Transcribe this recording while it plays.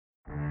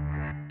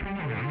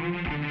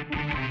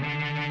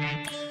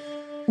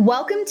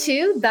Welcome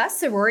to the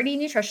Sorority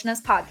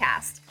Nutritionist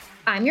Podcast.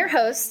 I'm your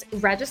host,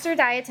 registered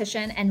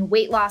dietitian and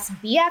weight loss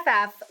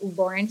BFF,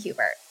 Lauren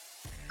Hubert.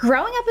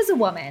 Growing up as a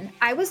woman,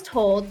 I was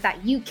told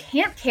that you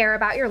can't care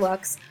about your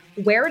looks,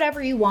 wear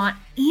whatever you want,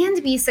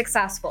 and be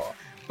successful.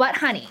 But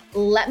honey,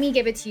 let me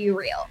give it to you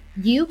real.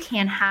 You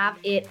can have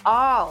it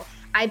all.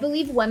 I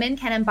believe women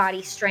can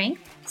embody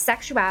strength,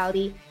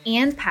 sexuality,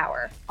 and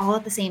power all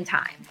at the same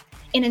time.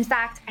 And in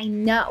fact, I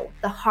know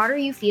the harder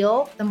you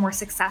feel, the more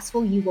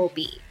successful you will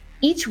be.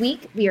 Each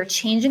week, we are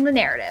changing the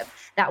narrative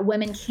that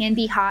women can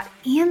be hot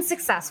and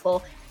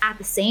successful at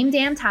the same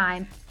damn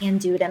time and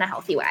do it in a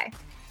healthy way.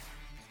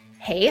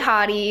 Hey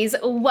hotties,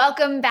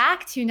 welcome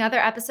back to another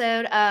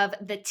episode of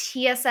the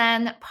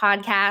TSN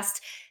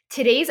podcast.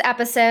 Today's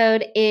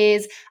episode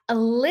is a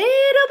little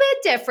bit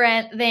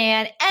different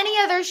than any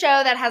other show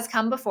that has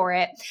come before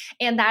it.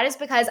 And that is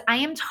because I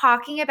am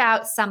talking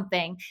about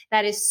something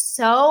that is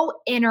so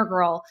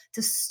integral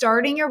to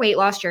starting your weight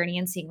loss journey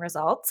and seeing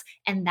results.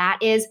 And that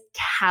is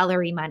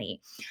calorie money.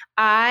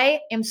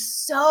 I am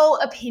so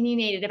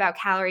opinionated about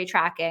calorie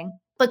tracking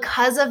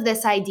because of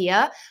this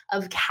idea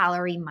of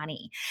calorie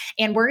money.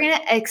 And we're going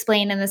to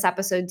explain in this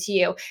episode to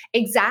you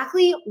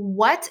exactly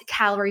what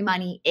calorie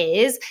money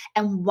is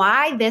and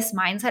why this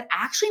mindset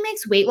actually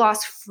makes weight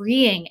loss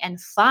freeing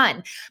and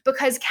fun,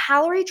 because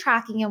calorie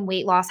tracking and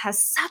weight loss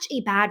has such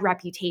a bad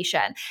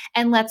reputation.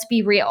 And let's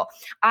be real,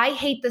 I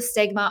hate the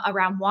stigma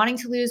around wanting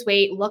to lose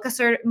weight, look a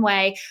certain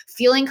way,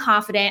 feeling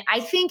confident. I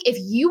think if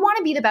you want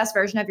to be the best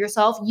version of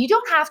yourself, you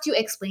don't have to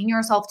explain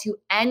yourself to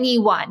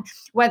anyone,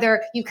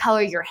 whether you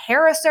color your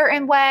hair a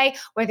certain way,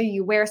 whether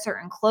you wear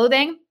certain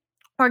clothing.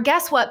 Or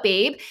guess what,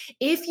 babe?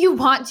 If you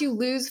want to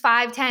lose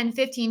 5, 10,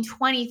 15,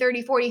 20,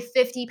 30, 40,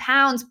 50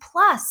 pounds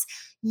plus,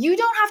 you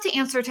don't have to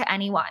answer to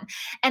anyone.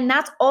 And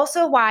that's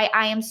also why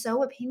I am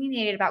so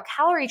opinionated about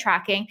calorie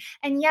tracking.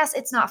 And yes,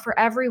 it's not for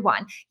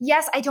everyone.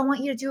 Yes, I don't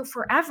want you to do it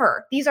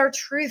forever. These are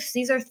truths.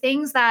 These are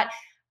things that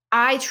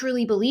I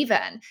truly believe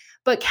in.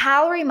 But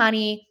calorie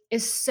money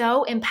is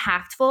so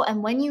impactful.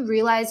 And when you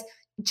realize,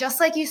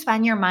 just like you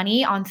spend your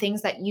money on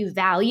things that you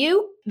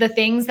value, the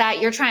things that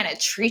you're trying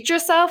to treat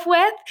yourself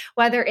with,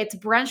 whether it's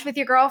brunch with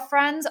your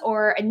girlfriends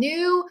or a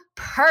new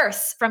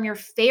purse from your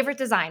favorite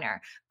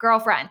designer,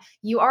 girlfriend,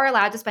 you are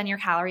allowed to spend your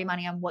calorie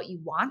money on what you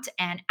want.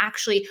 And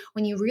actually,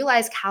 when you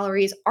realize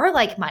calories are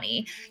like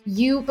money,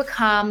 you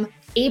become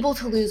able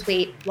to lose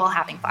weight while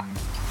having fun.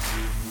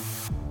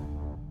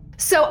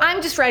 So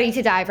I'm just ready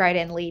to dive right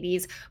in,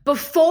 ladies.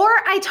 Before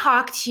I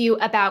talk to you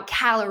about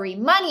calorie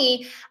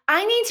money,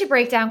 I need to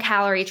break down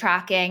calorie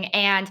tracking.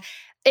 And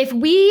if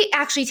we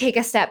actually take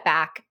a step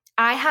back,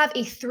 I have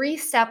a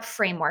 3-step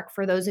framework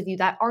for those of you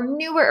that are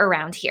newer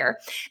around here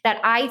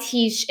that I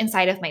teach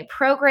inside of my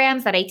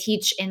programs, that I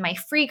teach in my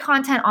free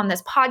content on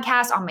this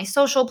podcast, on my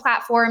social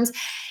platforms.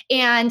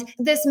 And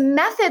this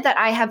method that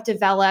I have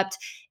developed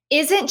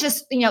isn't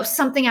just,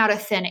 something out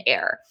of thin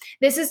air.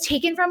 This is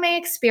taken from my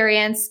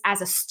experience as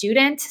a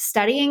student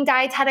studying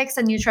dietetics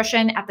and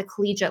nutrition at the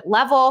collegiate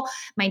level,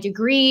 my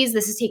degrees.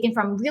 This is taken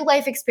from real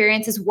life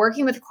experiences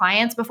working with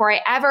clients before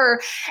I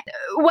ever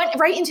went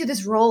right into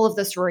this role of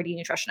the sorority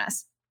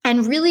nutritionist.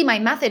 And really, my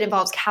method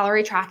involves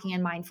calorie tracking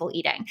and mindful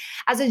eating.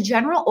 As a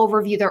general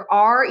overview, there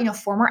are,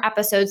 former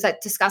episodes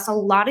that discuss a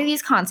lot of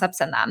these concepts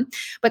in them.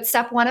 But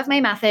step 1 of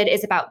my method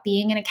is about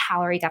being in a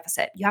calorie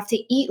deficit. You have to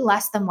eat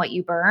less than what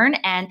you burn,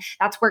 and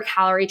that's where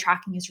calorie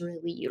tracking is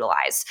really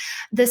utilized.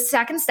 The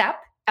second step,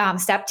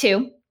 step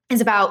 2, is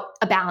about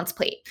a balanced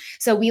plate.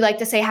 So we like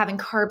to say having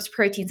carbs,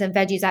 proteins, and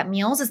veggies at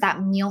meals is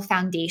that meal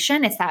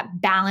foundation. It's that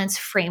balanced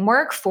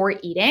framework for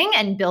eating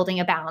and building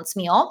a balanced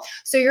meal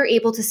so you're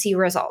able to see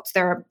results.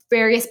 There are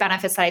various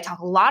benefits that I talk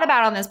a lot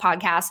about on this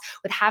podcast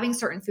with having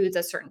certain foods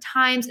at certain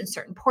times and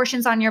certain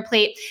portions on your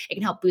plate. It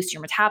can help boost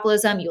your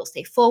metabolism. You'll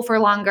stay full for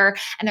longer.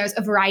 And there's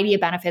a variety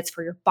of benefits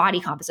for your body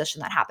composition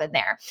that happen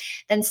there.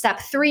 Then step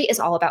 3 is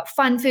all about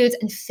fun foods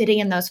and fitting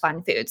in those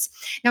fun foods.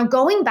 Now,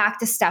 going back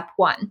to step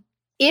 1,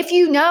 if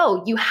you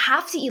know you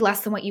have to eat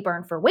less than what you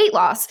burn for weight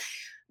loss,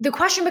 the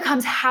question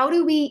becomes, how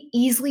do we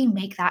easily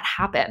make that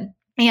happen?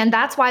 And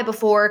that's why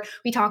before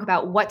we talk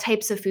about what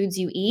types of foods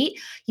you eat,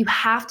 you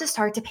have to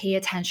start to pay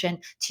attention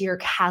to your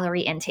calorie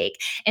intake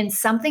and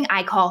something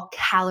I call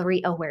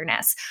calorie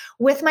awareness.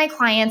 With my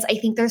clients, I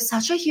think there's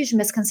such a huge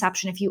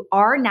misconception if you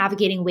are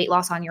navigating weight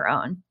loss on your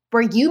own,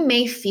 where you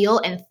may feel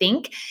and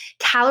think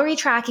calorie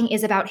tracking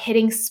is about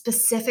hitting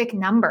specific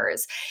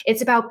numbers.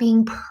 It's about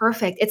being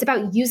perfect. It's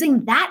about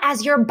using that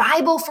as your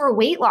Bible for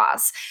weight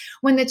loss.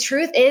 When the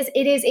truth is,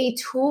 it is a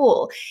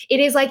tool. It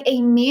is like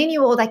a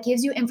manual that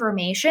gives you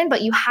information,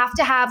 but you have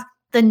to have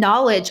the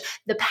knowledge,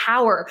 the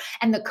power,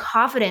 and the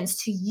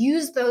confidence to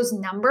use those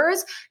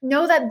numbers.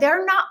 Know that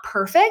they're not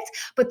perfect,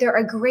 but they're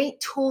a great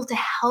tool to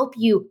help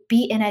you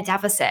be in a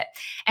deficit.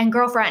 And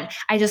girlfriend,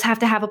 I just have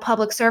to have a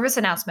public service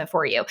announcement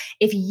for you.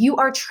 If you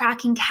are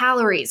tracking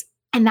calories,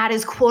 and that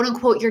is quote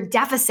unquote your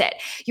deficit,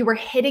 you are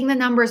hitting the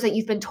numbers that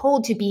you've been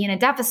told to be in a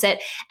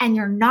deficit, and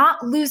you're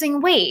not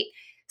losing weight,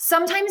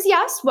 Sometimes,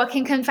 yes, what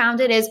can confound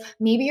it is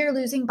maybe you're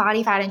losing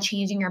body fat and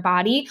changing your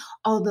body,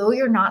 although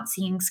you're not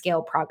seeing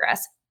scale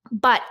progress.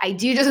 But I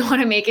do just want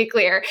to make it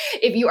clear,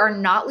 if you are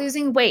not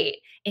losing weight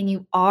and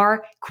you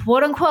are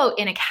quote unquote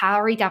in a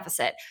calorie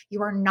deficit,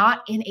 you are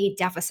not in a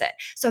deficit.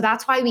 So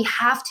that's why we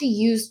have to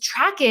use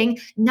tracking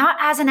not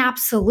as an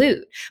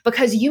absolute,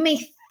 because you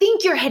may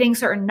think you're hitting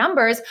certain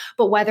numbers,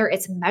 but whether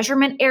it's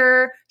measurement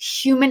error,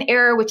 human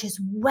error, which is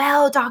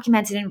well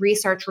documented in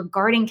research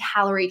regarding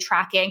calorie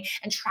tracking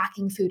and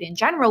tracking food in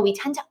general, we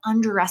tend to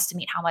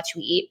underestimate how much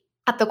we eat.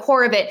 At the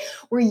core of it,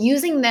 we're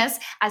using this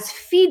as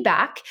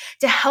feedback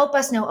to help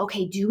us know,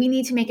 okay, do we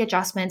need to make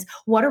adjustments?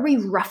 What are we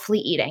roughly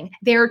eating?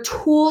 They're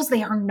tools,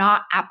 they are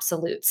not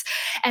absolutes.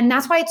 And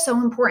that's why it's so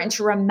important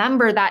to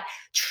remember that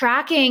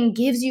tracking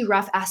gives you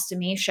rough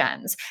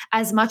estimations.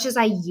 As much as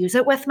I use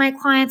it with my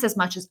clients, as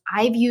much as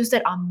I've used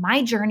it on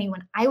my journey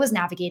when I was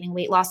navigating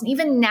weight loss, and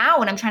even now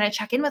when I'm trying to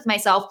check in with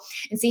myself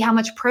and see how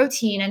much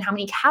protein and how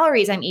many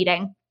calories I'm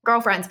eating,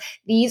 girlfriends,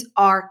 these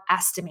are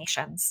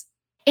estimations.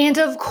 And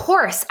of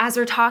course, as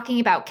we're talking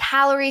about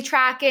calorie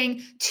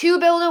tracking to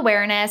build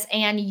awareness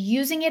and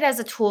using it as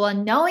a tool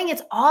and knowing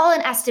it's all an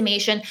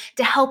estimation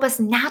to help us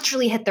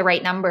naturally hit the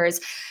right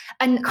numbers,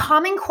 a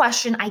common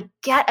question I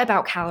get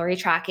about calorie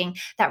tracking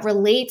that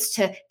relates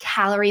to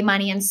calorie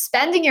money and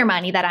spending your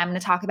money that I'm going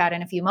to talk about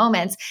in a few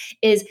moments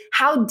is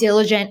how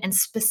diligent and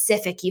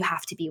specific you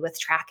have to be with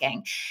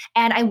tracking.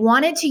 And I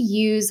wanted to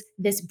use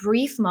this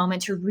brief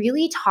moment to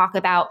really talk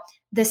about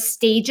the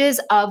stages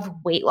of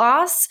weight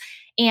loss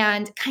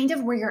and kind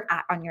of where you're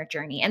at on your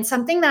journey. And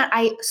something that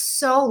I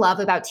so love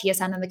about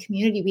TSN and the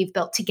community we've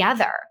built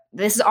together.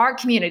 This is our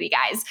community,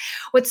 guys.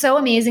 What's so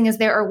amazing is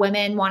there are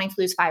women wanting to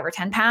lose 5 or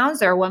 10 pounds.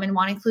 There are women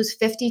wanting to lose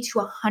 50 to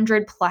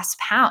 100 plus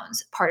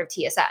pounds, part of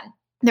TSN.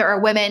 There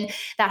are women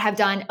that have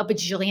done a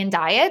bajillion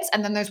diets,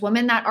 and then there's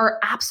women that are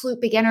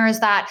absolute beginners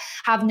that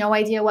have no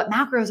idea what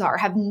macros are,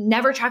 have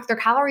never tracked their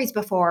calories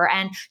before,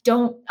 and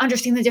don't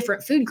understand the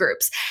different food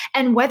groups.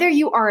 And whether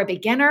you are a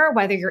beginner,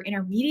 whether you're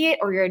intermediate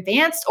or you're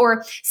advanced,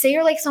 or say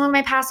you're like some of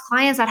my past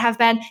clients that have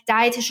been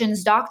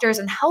dietitians, doctors,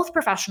 and health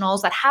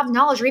professionals that have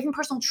knowledge, or even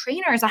personal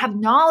trainers that have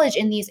knowledge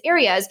in these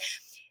areas,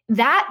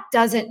 that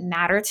doesn't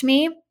matter to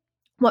me.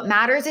 What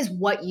matters is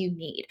what you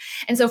need.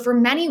 And so for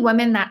many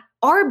women that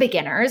are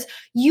beginners,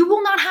 you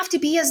will not have to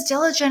be as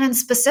diligent and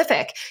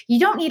specific. You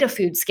don't need a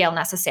food scale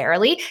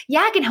necessarily.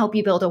 Yeah, it can help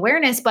you build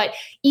awareness, but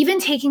even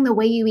taking the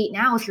way you eat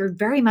now, if you're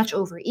very much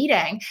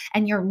overeating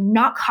and you're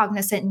not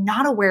cognizant,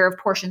 not aware of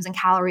portions and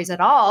calories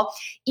at all,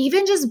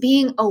 even just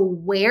being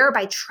aware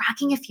by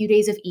tracking a few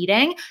days of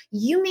eating,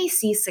 you may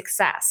see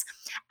success.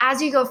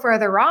 As you go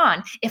further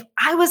on, if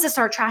I was to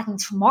start tracking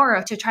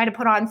tomorrow to try to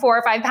put on 4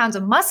 or 5 pounds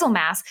of muscle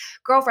mass,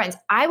 girlfriends,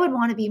 I would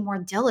want to be more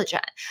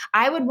diligent.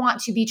 I would want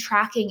to be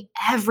tracking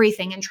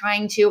everything and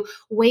trying to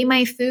weigh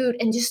my food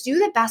and just do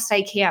the best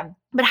I can.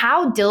 But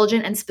how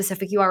diligent and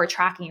specific you are with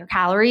tracking your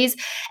calories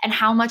and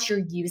how much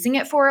you're using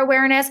it for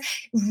awareness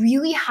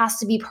really has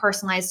to be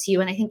personalized to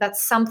you. And I think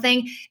that's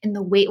something in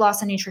the weight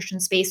loss and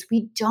nutrition space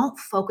we don't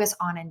focus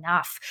on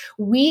enough.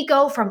 We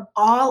go from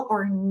all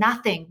or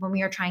nothing when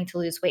we are trying to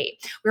lose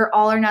weight. We're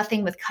all or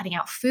nothing with cutting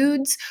out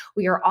foods.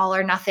 We are all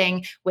or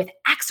nothing with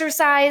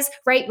exercise,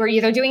 right? We're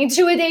either doing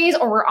 2 a days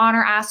or we're on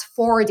our ass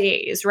 4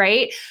 days,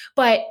 right?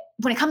 But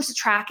when it comes to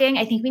tracking,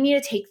 I think we need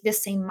to take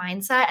this same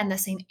mindset and the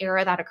same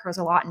error that occurs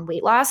a lot in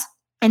weight loss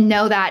and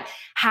know that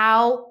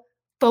how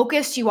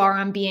focused you are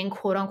on being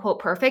quote unquote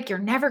perfect, you're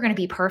never going to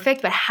be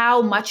perfect, but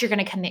how much you're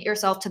going to commit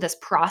yourself to this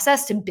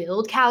process to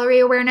build calorie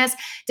awareness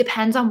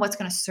depends on what's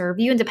going to serve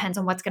you and depends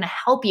on what's going to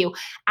help you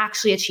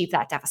actually achieve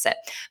that deficit.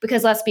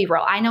 Because let's be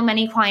real, I know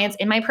many clients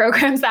in my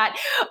programs that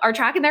are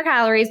tracking their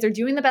calories, they're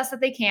doing the best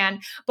that they can,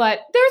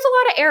 but there's a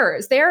lot of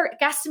errors. They're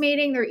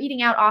guesstimating, they're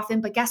eating out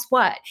often, but guess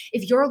what?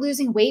 If you're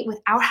losing weight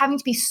without having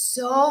to be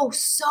so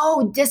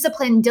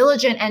disciplined,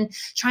 diligent, and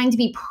trying to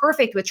be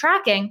perfect with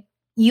tracking,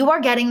 you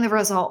are getting the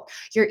result.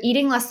 You're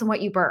eating less than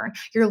what you burn.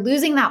 You're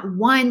losing that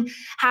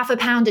 1/2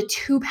 pound to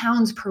 2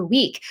 pounds per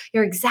week.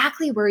 You're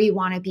exactly where you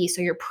want to be.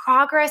 So your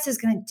progress is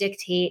going to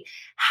dictate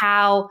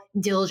how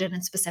diligent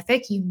and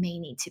specific you may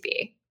need to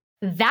be.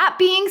 That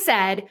being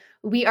said,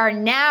 we are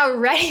now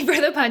ready for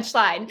the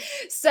punchline.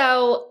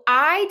 So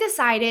I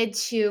decided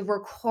to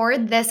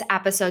record this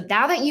episode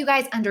now that you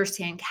guys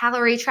understand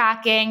calorie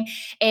tracking,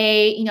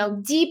 a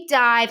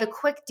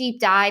quick deep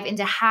dive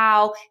into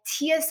how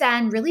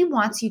TSN really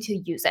wants you to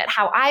use it,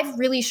 how I've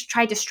really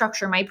tried to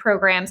structure my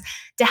programs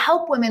to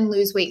help women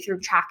lose weight through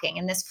tracking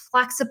in this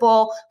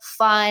flexible,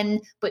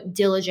 fun, but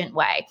diligent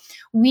way.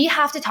 We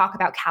have to talk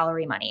about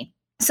calorie money.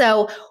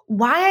 So,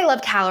 why I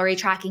love calorie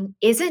tracking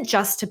isn't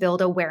just to build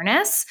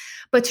awareness,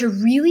 but to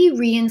really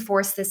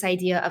reinforce this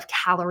idea of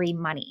calorie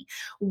money.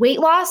 Weight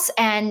loss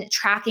and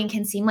tracking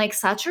can seem like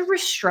such a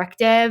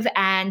restrictive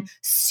and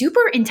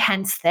super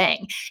intense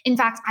thing. In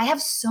fact, I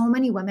have so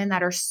many women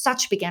that are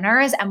such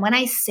beginners. And when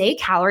I say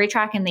calorie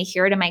track and they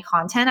hear it in my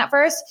content at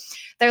first,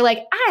 they're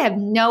like, I have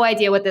no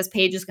idea what this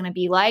page is going to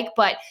be like,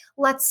 but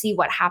let's see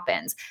what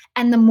happens.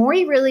 And the more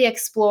you really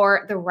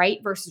explore the right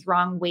versus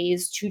wrong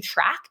ways to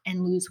track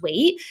and lose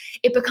weight,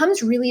 it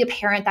becomes really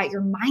apparent that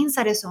your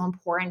mindset is so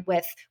important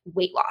with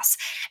weight loss.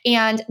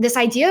 And this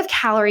idea of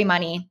calorie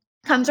money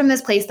comes from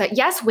this place that,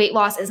 yes, weight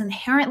loss is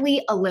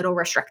inherently a little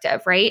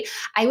restrictive, right?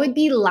 I would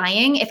be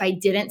lying if I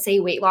didn't say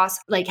weight loss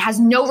like has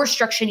no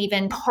restriction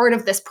even part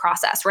of this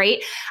process,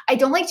 right? I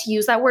don't like to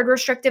use that word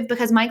restrictive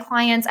because my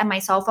clients and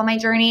myself on my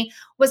journey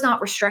was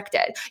not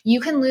restricted.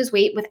 You can lose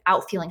weight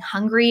without feeling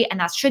hungry, and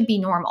that should be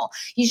normal.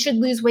 You should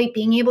lose weight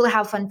being able to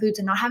have fun foods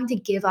and not having to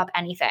give up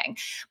anything.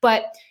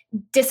 But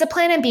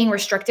discipline and being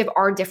restrictive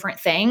are different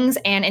things.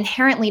 And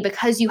inherently,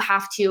 because you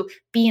have to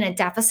be in a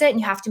deficit and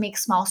you have to make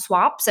small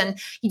swaps and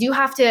you do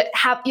have to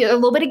have a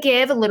little bit of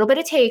give, a little bit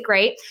of take,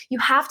 right? You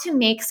have to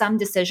make some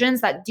decisions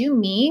that do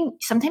mean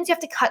sometimes you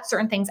have to cut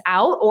certain things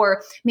out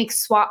or make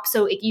swaps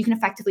so you can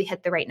effectively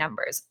hit the right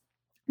numbers.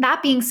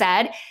 That being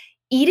said,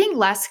 eating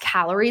less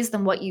calories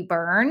than what you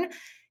burn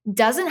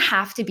doesn't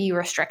have to be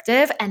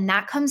restrictive. And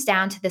that comes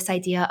down to this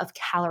idea of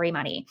calorie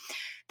money.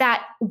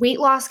 That weight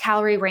loss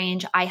calorie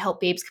range I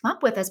help babes come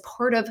up with as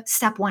part of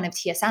step one of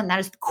TSM. That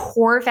is the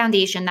core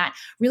foundation that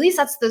really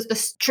sets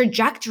the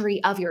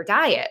trajectory of your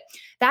diet.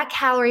 That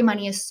calorie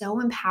money is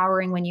so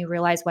empowering when you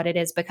realize what it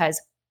is,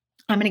 because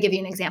I'm going to give you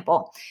an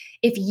example.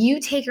 If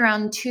you take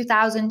around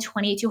 2,000,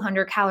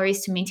 2,200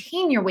 calories to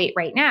maintain your weight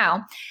right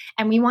now,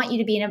 and we want you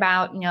to be in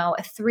about,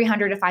 a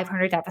 300 to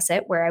 500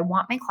 deficit where I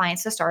want my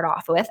clients to start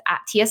off with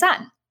at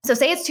TSN. So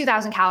say it's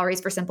 2,000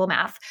 calories for simple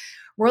math.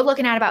 We're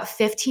looking at about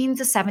 1,500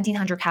 to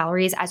 1,700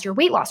 calories as your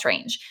weight loss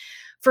range.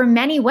 For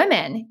many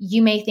women,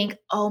 you may think,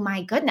 oh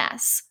my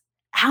goodness,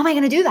 how am I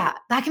going to do that?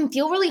 That can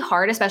feel really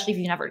hard, especially if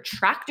you've never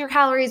tracked your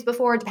calories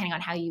before, depending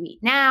on how you eat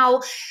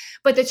now.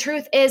 But the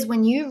truth is,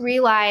 when you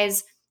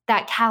realize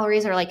that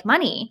calories are like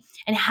money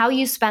and how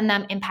you spend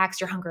them impacts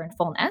your hunger and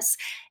fullness,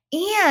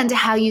 and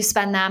how you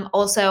spend them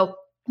also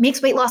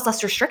makes weight loss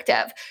less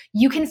restrictive.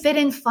 You can fit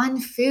in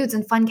fun foods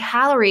and fun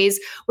calories,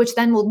 which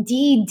then will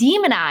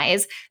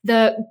demonize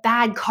the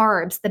bad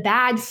carbs, the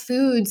bad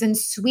foods and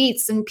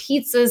sweets and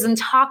pizzas and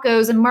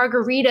tacos and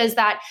margaritas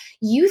that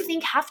you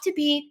think have to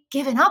be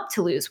given up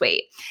to lose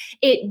weight.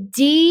 It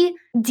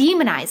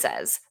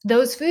demonizes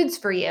those foods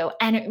for you,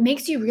 and it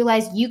makes you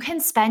realize you can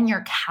spend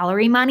your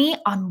calorie money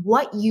on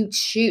what you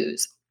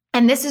choose.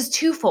 And this is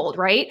twofold,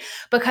 right?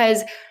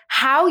 Because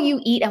how you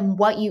eat and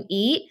what you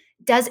eat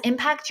does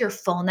impact your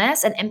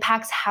fullness and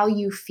impacts how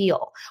you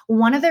feel.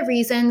 One of the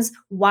reasons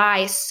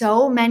why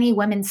so many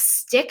women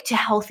stick to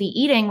healthy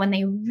eating when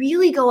they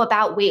really go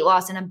about weight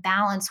loss in a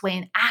balanced way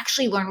and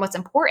actually learn what's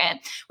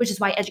important, which is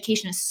why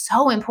education is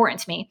so important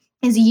to me,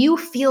 is you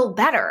feel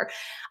better.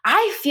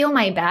 I feel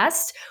my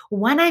best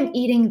when I'm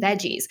eating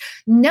veggies.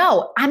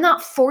 No, I'm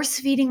not force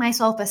feeding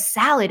myself a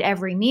salad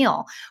every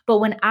meal. But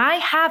when I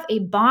have a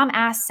bomb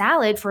ass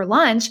salad for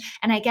lunch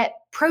and I get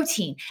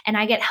protein and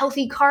I get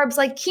healthy carbs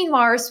like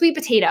quinoa or sweet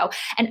potato,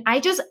 and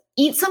I just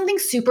eat something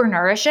super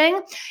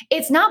nourishing,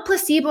 it's not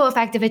placebo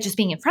effect of it just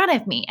being in front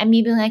of me and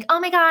me being like, oh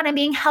my God, I'm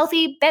being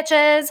healthy,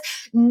 bitches.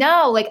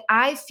 No, like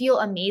I feel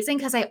amazing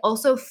because I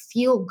also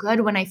feel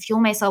good when I fuel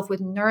myself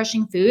with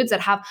nourishing foods that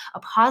have a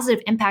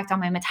positive impact on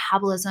my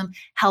metabolism,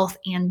 health,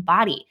 and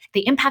body.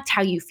 They impact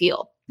how you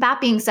feel.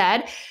 That being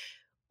said,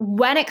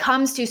 when it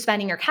comes to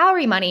spending your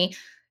calorie money,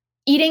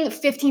 eating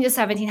 1,500 to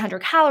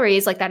 1,700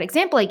 calories, like that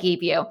example I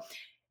gave you,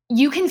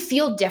 you can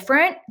feel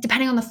different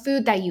depending on the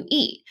food that you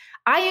eat.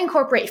 I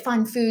incorporate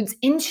fun foods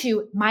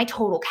into my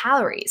total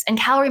calories. And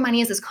calorie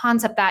money is this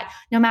concept that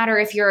no matter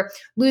if you're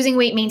losing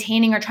weight,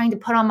 maintaining, or trying to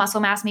put on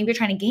muscle mass, maybe you're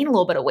trying to gain a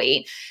little bit of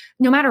weight,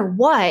 no matter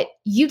what,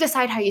 you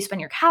decide how you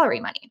spend your calorie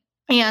money.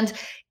 And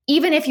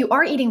even if you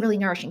are eating really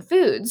nourishing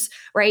foods,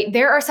 right,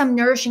 there are some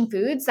nourishing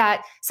foods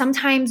that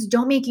sometimes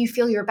don't make you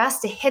feel your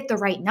best to hit the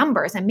right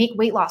numbers and make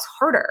weight loss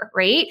harder,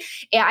 right?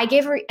 I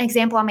gave an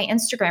example on my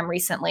Instagram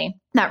recently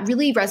that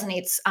really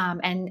resonates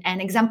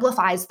and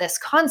exemplifies this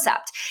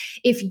concept.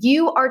 If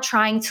you are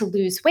trying to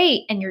lose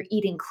weight and you're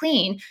eating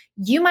clean,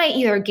 you might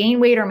either gain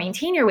weight or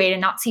maintain your weight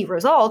and not see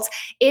results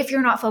if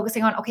you're not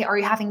focusing on, okay, are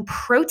you having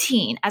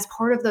protein as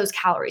part of those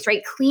calories,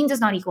 right? Clean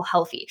does not equal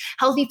healthy.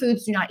 Healthy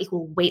foods do not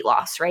equal weight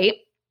loss, right?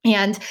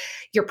 And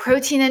your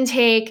protein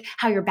intake,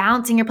 how you're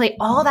balancing your plate,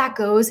 all that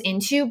goes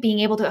into being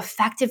able to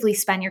effectively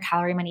spend your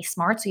calorie money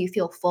smart so you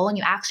feel full and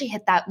you actually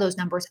hit those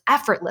numbers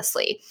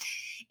effortlessly.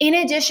 In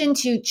addition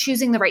to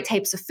choosing the right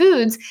types of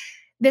foods,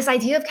 this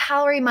idea of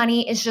calorie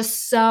money is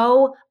just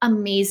so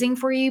amazing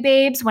for you,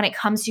 babes, when it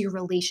comes to your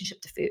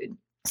relationship to food.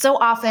 So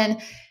often,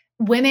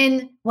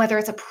 women, whether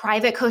it's a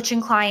private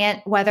coaching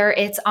client, whether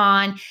it's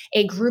on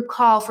a group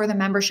call for the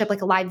membership,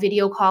 like a live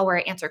video call where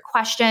I answer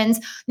questions,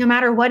 no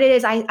matter what it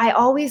is, I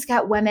always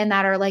get women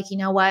that are like, you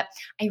know what,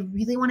 I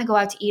really want to go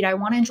out to eat. I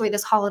want to enjoy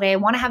this holiday. I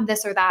want to have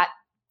this or that.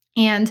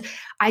 And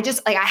I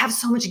just like, I have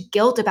so much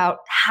guilt about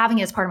having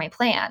it as part of my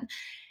plan.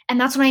 And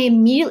that's when I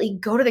immediately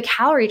go to the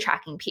calorie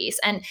tracking piece.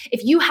 And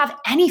if you have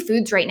any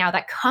foods right now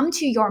that come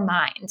to your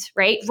mind,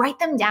 right, write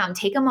them down.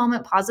 Take a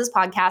moment, pause this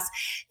podcast,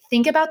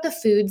 think about the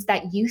foods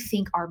that you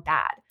think are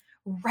bad,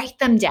 write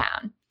them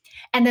down.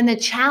 And then the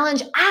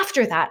challenge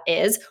after that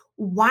is,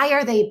 why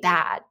are they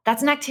bad?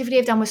 That's an activity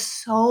I've done with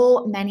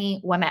so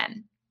many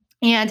women.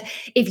 And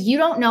if you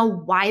don't know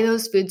why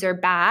those foods are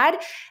bad,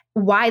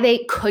 why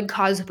they could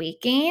cause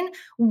weight gain,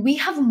 we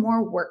have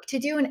more work to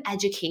do in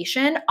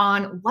education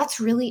on what's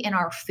really in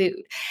our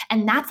food.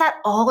 And that's that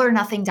all or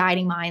nothing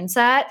dieting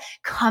mindset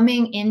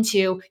coming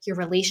into your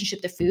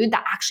relationship to food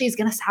that actually is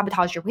going to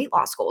sabotage your weight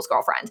loss goals,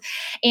 girlfriend.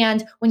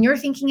 And when you're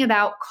thinking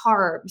about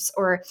carbs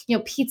or,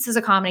 pizza is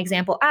a common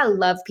example. I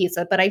love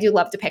pizza, but I do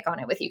love to pick on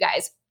it with you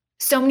guys.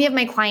 So many of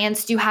my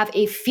clients do have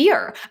a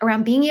fear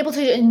around being able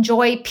to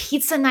enjoy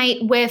pizza night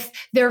with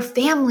their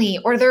family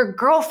or their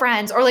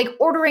girlfriends or like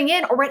ordering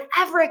in or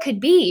whatever it could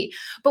be.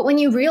 But when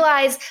you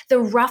realize the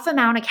rough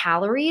amount of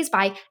calories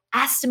by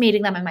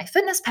estimating them in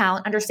MyFitnessPal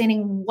and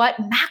understanding what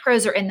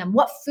macros are in them,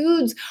 what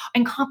foods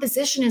and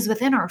composition is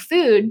within our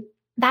food,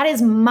 that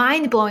is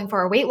mind-blowing for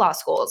our weight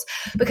loss goals,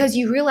 because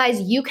you realize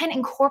you can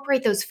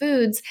incorporate those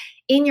foods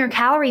in your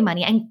calorie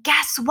money. And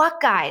guess what,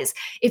 guys?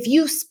 If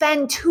you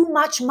spend too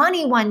much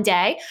money one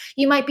day,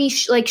 you might be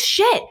like,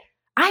 shit,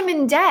 I'm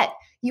in debt.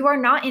 You are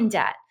not in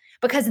debt,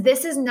 because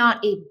this is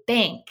not a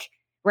bank,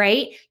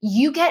 right?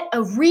 You get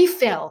a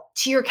refill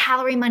to your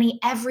calorie money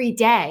every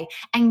day.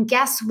 And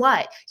guess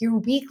what? Your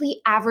weekly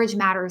average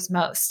matters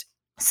most.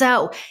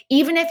 So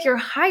even if you're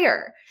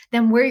higher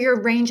than where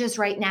your range is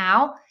right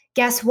now,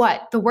 guess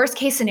what? The worst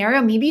case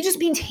scenario, maybe you just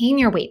maintain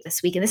your weight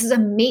this week. And this is a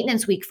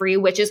maintenance week for you,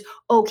 which is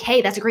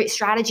okay. That's a great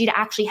strategy to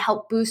actually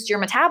help boost your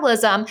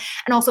metabolism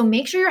and also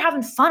make sure you're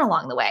having fun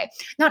along the way.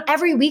 Not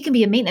every week can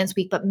be a maintenance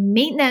week, but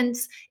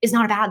maintenance is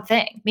not a bad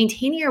thing.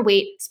 Maintaining your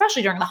weight,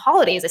 especially during the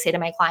holidays, I say to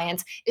my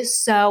clients, is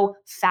so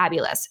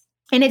fabulous.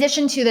 In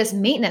addition to this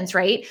maintenance,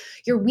 right,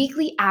 your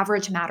weekly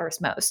average matters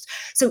most.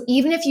 So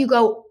even if you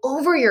go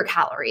over your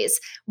calories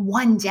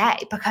one day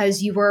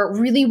because you were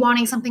really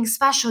wanting something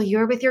special, you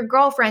were with your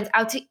girlfriends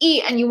out to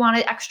eat and you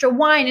wanted extra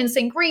wine and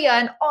sangria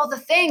and all the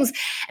things,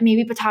 and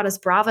maybe patatas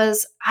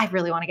bravas. I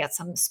really want to get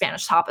some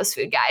Spanish tapas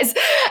food, guys.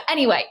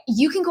 Anyway,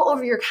 you can go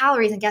over your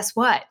calories, and guess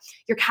what?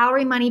 Your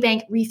calorie money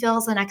bank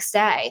refills the next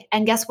day.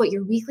 And guess what?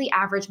 Your weekly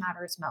average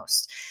matters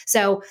most.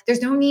 So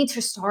there's no need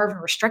to starve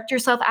and restrict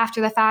yourself after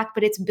the fact,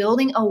 but it's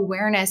building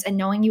awareness and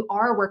knowing you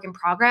are a work in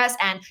progress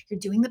and you're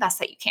doing the best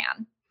that you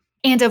can.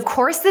 And of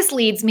course, this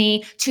leads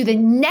me to the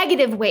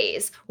negative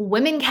ways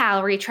women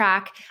calorie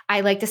track,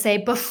 I like to say,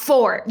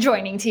 before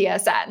joining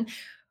TSN.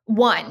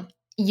 One,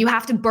 you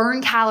have to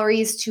burn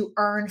calories to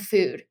earn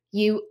food.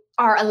 You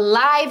are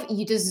alive,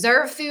 you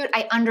deserve food.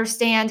 I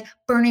understand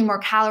burning more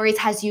calories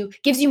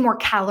gives you more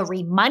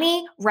calorie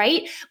money,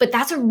 right? But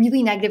that's a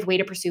really negative way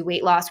to pursue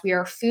weight loss. We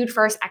are food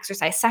first,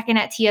 exercise second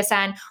at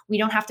TSN. We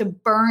don't have to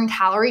burn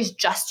calories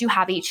just to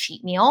have a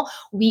cheat meal.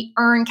 We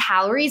earn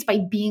calories by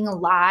being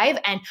alive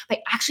and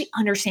by actually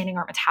understanding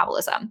our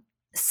metabolism.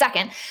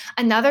 Second,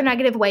 another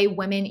negative way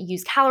women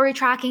use calorie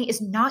tracking is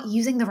not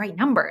using the right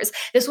numbers.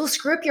 This will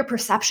screw up your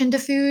perception to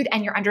food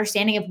and your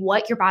understanding of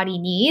what your body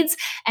needs.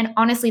 And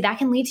honestly, that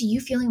can lead to you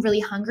feeling really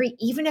hungry,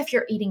 even if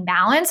you're eating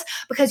balanced,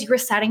 because you were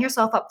setting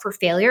yourself up for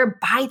failure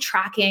by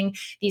tracking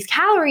these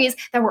calories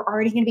that were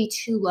already going to be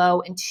too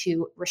low and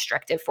too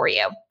restrictive for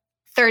you.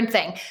 Third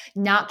thing,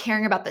 not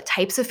caring about the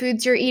types of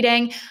foods you're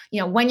eating.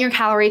 When you're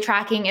calorie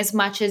tracking, as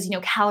much as,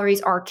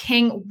 calories are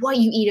king, what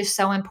you eat is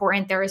so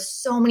important. There is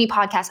so many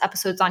podcast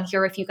episodes on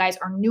here if you guys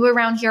are new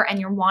around here and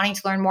you're wanting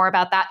to learn more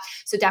about that.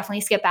 So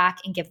definitely skip back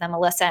and give them a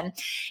listen.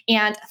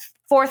 And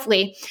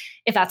fourthly,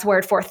 if that's a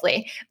word,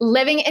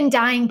 living and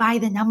dying by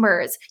the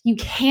numbers. You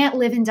can't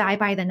live and die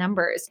by the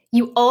numbers.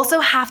 You also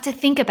have to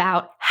think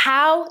about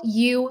how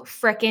you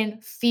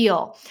frickin'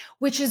 feel,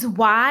 which is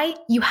why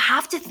you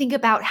have to think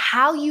about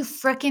how you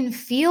frickin'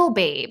 feel,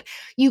 babe.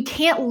 You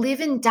can't live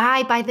and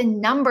die by the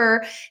number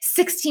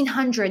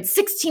 1600,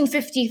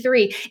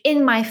 1653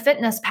 in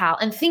MyFitnessPal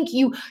and think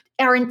you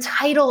are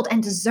entitled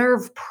and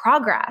deserve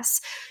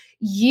progress.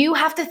 You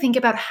have to think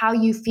about how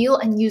you feel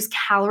and use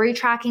calorie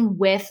tracking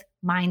with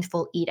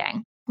mindful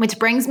eating. Which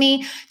brings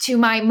me to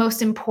my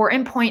most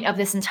important point of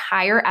this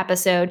entire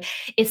episode.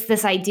 It's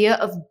this idea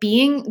of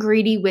being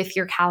greedy with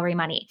your calorie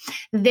money.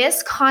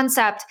 This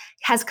concept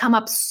has come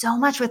up so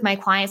much with my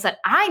clients that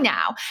I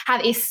now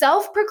have a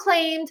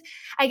self-proclaimed,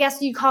 I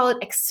guess you call it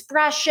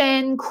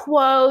expression,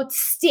 quote,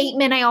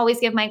 statement I always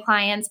give my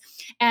clients.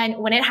 And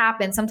when it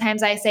happens,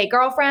 sometimes I say,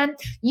 girlfriend,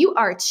 you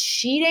are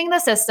cheating the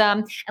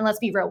system. And let's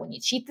be real, when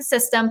you cheat the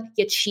system,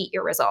 you cheat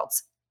your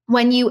results.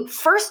 When you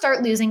first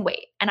start losing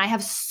weight, and I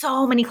have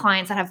so many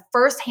clients that have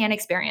firsthand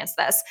experienced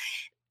this,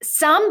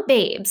 some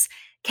babes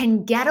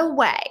can get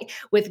away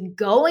with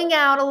going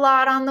out a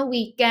lot on the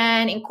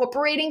weekend,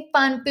 incorporating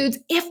fun foods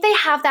if they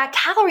have that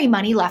calorie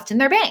money left in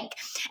their bank.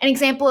 An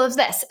example of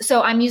this.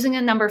 So I'm using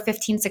a number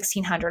 15,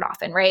 1600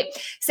 often, right?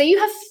 Say you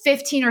have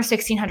 15 or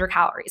 1600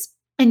 calories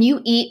and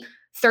you eat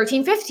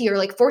 1350 or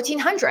like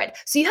 1400.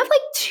 So you have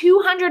like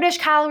 200-ish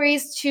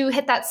calories to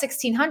hit that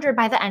 1600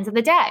 by the end of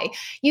the day.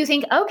 You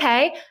think,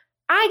 okay,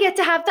 I get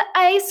to have the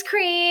ice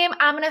cream.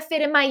 I'm going to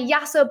fit in my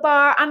Yasso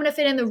bar. I'm going to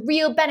fit in the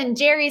real Ben &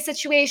 Jerry's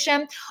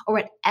situation,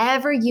 or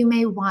whatever you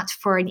may want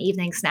for an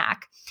evening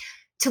snack.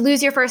 To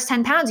lose your first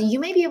 10 pounds, you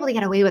may be able to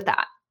get away with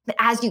that. But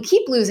as you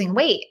keep losing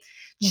weight,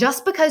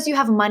 just because you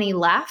have money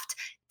left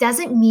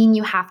doesn't mean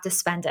you have to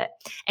spend it.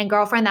 And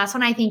girlfriend, that's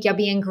when I think you're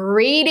being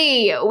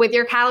greedy with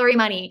your calorie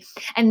money.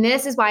 And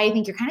this is why I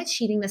think you're kind of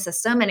cheating the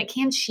system, and it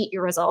can cheat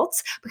your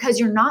results because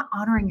you're not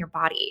honoring your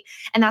body.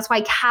 And that's why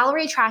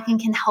calorie tracking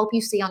can help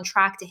you stay on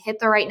track to hit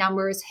the right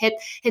numbers, hit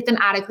them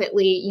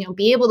adequately,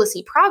 be able to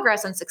see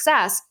progress and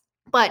success.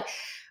 But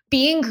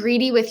being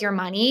greedy with your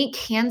money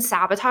can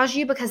sabotage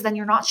you because then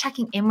you're not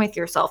checking in with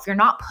yourself. You're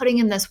not putting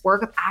in this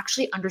work of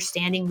actually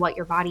understanding what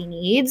your body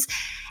needs.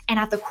 And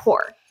at the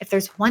core, if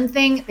there's one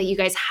thing that you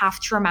guys have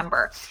to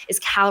remember, is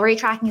calorie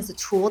tracking is a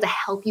tool to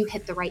help you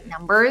hit the right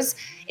numbers.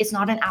 It's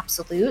not an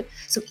absolute.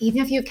 So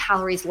even if you have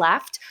calories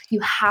left, you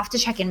have to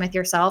check in with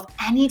yourself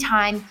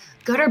anytime,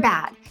 good or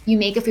bad, you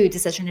make a food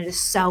decision. It is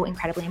so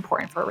incredibly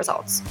important for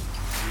results.